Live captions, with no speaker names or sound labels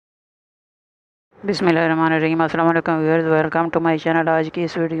बिस्मिल्लाहिर्रहमानिर्रहीम। अस्सलाम वालेकुम viewers, welcome to my channel. आज की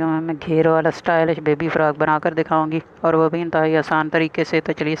इस वीडियो में मैं घेर वाला स्टाइलिश बेबी फ्रॉक बनाकर दिखाऊंगी और वो भी इंतहाई आसान तरीके से।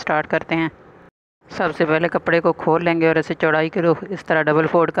 तो चलिए स्टार्ट करते हैं। सबसे पहले कपड़े को खोल लेंगे और इसे चौड़ाई के रुख इस तरह डबल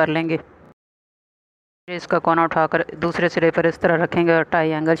फोल्ड कर लेंगे। इसका कोना उठाकर दूसरे सिरे पर इस तरह रखेंगे और टाई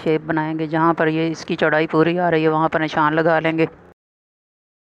एंगल शेप बनाएंगे। जहाँ पर ये इसकी चौड़ाई पूरी आ रही है वहाँ पर निशान लगा लेंगे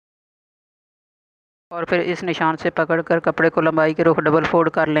और फिर इस निशान से पकड़कर कपड़े को लंबाई के रुख डबल फोल्ड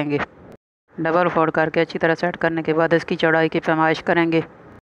कर लेंगे। डबल फोल्ड करके अच्छी तरह सेट करने के बाद इसकी चौड़ाई की पैमाइश करेंगे।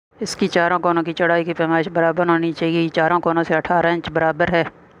 इसकी चारों कोनों की चौड़ाई की पैमाइश बराबर होनी चाहिए। चारों कोनों से 18 इंच बराबर है।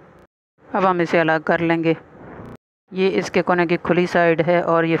 अब हम इसे अलग कर लेंगे। ये इसके कोने की खुली साइड है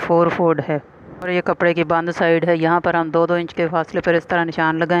और ये 4 फोल्ड है और ये कपड़े की बंद साइड है। यहाँ पर हम 2-2 इंच के फासले पर इस तरह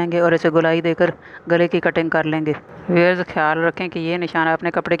निशान लगाएंगे और इसे गोलाई देकर गले की कटिंग कर लेंगे। व्यूअर्स, ख्याल रखें कि ये निशान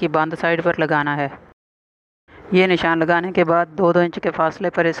अपने कपड़े की बंद साइड पर लगाना है। ये निशान लगाने के बाद 2-2 इंच के फासले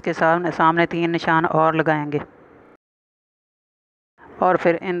पर इसके सामने 3 निशान और लगाएंगे और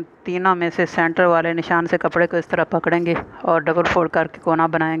फिर इन तीनों में से सेंटर वाले निशान से कपड़े को इस तरह पकड़ेंगे और डबल फोल्ड करके कोना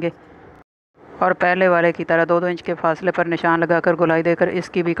बनाएंगे और पहले वाले की तरह 2-2 इंच के फासले पर निशान लगाकर गोलाई देकर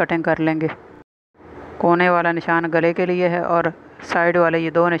इसकी भी कटिंग कर लेंगे। कोने वाला निशान गले के लिए है और साइड वाले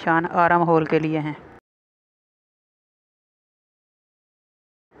ये 2 निशान आर्म होल के लिए हैं।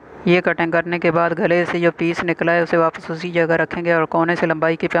 ये कटिंग करने के बाद गले से जो पीस निकला है उसे वापस उसी जगह रखेंगे और कोने से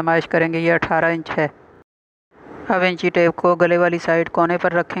लंबाई की पैमाइश करेंगे। ये 18 इंच है। अब इंची टेप को गले वाली साइड कोने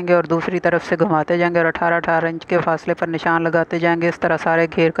पर रखेंगे और दूसरी तरफ से घुमाते जाएंगे और 18-18 इंच के फासले पर निशान लगाते जाएंगे। इस तरह सारे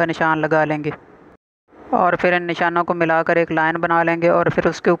घेर का निशान लगा लेंगे और फिर इन निशानों को मिलाकर एक लाइन बना लेंगे और फिर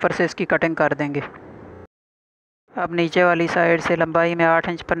उसके ऊपर से इसकी कटिंग कर देंगे। अब नीचे वाली साइड से लंबाई में 8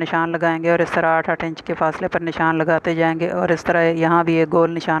 इंच पर निशान लगाएंगे और इस तरह 8-8 इंच के फासले पर निशान लगाते जाएंगे और इस तरह यहाँ भी एक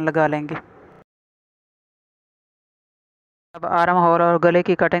गोल निशान लगा लेंगे। अब आर्म होल और गले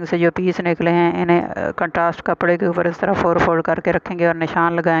की कटिंग से जो पीस निकले हैं इन्हें कंट्रास्ट कपड़े के ऊपर इस तरह 4 फोल्ड करके रखेंगे और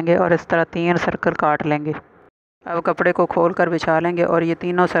निशान लगाएंगे और इस तरह 3 सर्कल काट लेंगे। अब कपड़े को खोल कर बिछा लेंगे और ये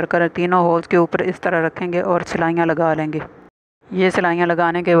तीनों सर्कल तीनों होल्स के ऊपर इस तरह रखेंगे और सिलाइयाँ लगा लेंगे। ये सिलाइयाँ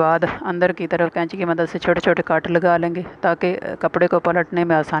लगाने के बाद अंदर की तरफ कैंची की मदद से छोटे छोटे कट लगा लेंगे ताकि कपड़े को पलटने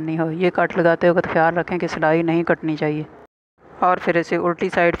में आसानी हो। ये कट लगाते वक्त ख्याल रखें कि सिलाई नहीं कटनी चाहिए और फिर इसे उल्टी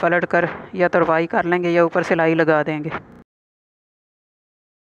साइड पलट कर या तुरपाई कर लेंगे या ऊपर सिलाई लगा देंगे।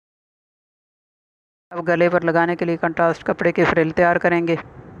 अब गले पर लगाने के लिए कंट्रास्ट कपड़े की फ्रिल तैयार करेंगे।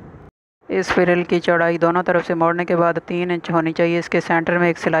 इस फ्रिल की चौड़ाई दोनों तरफ से मोड़ने के बाद 3 इंच होनी चाहिए। इसके सेंटर में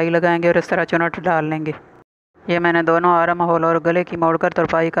एक सिलाई लगाएंगे और इस तरह चुनट डाल लेंगे। ये मैंने दोनों आर्म होल और गले की मोड़कर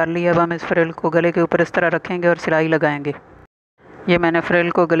तुरपाई कर ली है। अब हम इस फ्रिल को गले के ऊपर इस तरह रखेंगे और सिलाई लगाएंगे। ये मैंने फ्रिल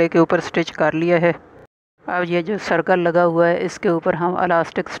को गले के ऊपर स्टिच कर लिया है। अब ये जो सर्कल लगा हुआ है इसके ऊपर हम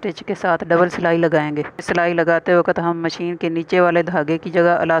इलास्टिक स्टिच के साथ डबल सिलाई लगाएंगे। सिलाई लगाते वक्त हम मशीन के नीचे वाले धागे की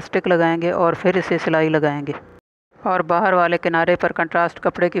जगह इलास्टिक लगाएंगे और फिर इसे सिलाई लगाएंगे और बाहर वाले किनारे पर कंट्रास्ट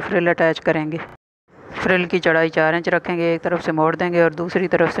कपड़े की फ्रिल अटैच करेंगे। फ्रिल की चौड़ाई 4 इंच रखेंगे, एक तरफ से मोड़ देंगे और दूसरी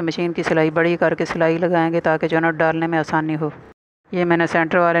तरफ से मशीन की सिलाई बड़ी करके सिलाई लगाएंगे ताकि चुनट डालने में आसानी हो। ये मैंने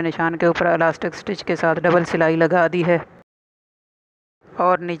सेंटर वाले निशान के ऊपर इलास्टिक स्टिच के साथ डबल सिलाई लगा दी है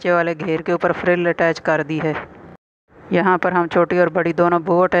और नीचे वाले घेर के ऊपर फ्रिल अटैच कर दी है। यहाँ पर हम छोटी और बड़ी दोनों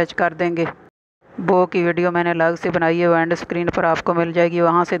बो अटैच कर देंगे। बो की वीडियो मैंने अलग से बनाई है, वो एंड स्क्रीन पर आपको मिल जाएगी,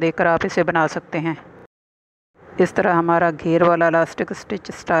 वहाँ से देखकर आप इसे बना सकते हैं। इस तरह हमारा घेर वाला elastic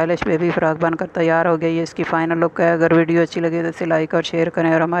stitch stylish baby frock बनकर तैयार हो गई। ये इसकी फ़ाइनल लुक है। अगर वीडियो अच्छी लगे तो इसे लाइक और शेयर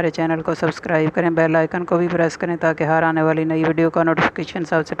करें और हमारे चैनल को सब्सक्राइब करें। बेल आइकन को भी प्रेस करें ताकि हर आने वाली नई वीडियो का नोटिफिकेशन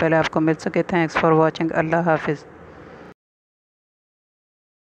सबसे पहले आपको मिल सके। Thanks for watching. अल्लाह हाफिज़।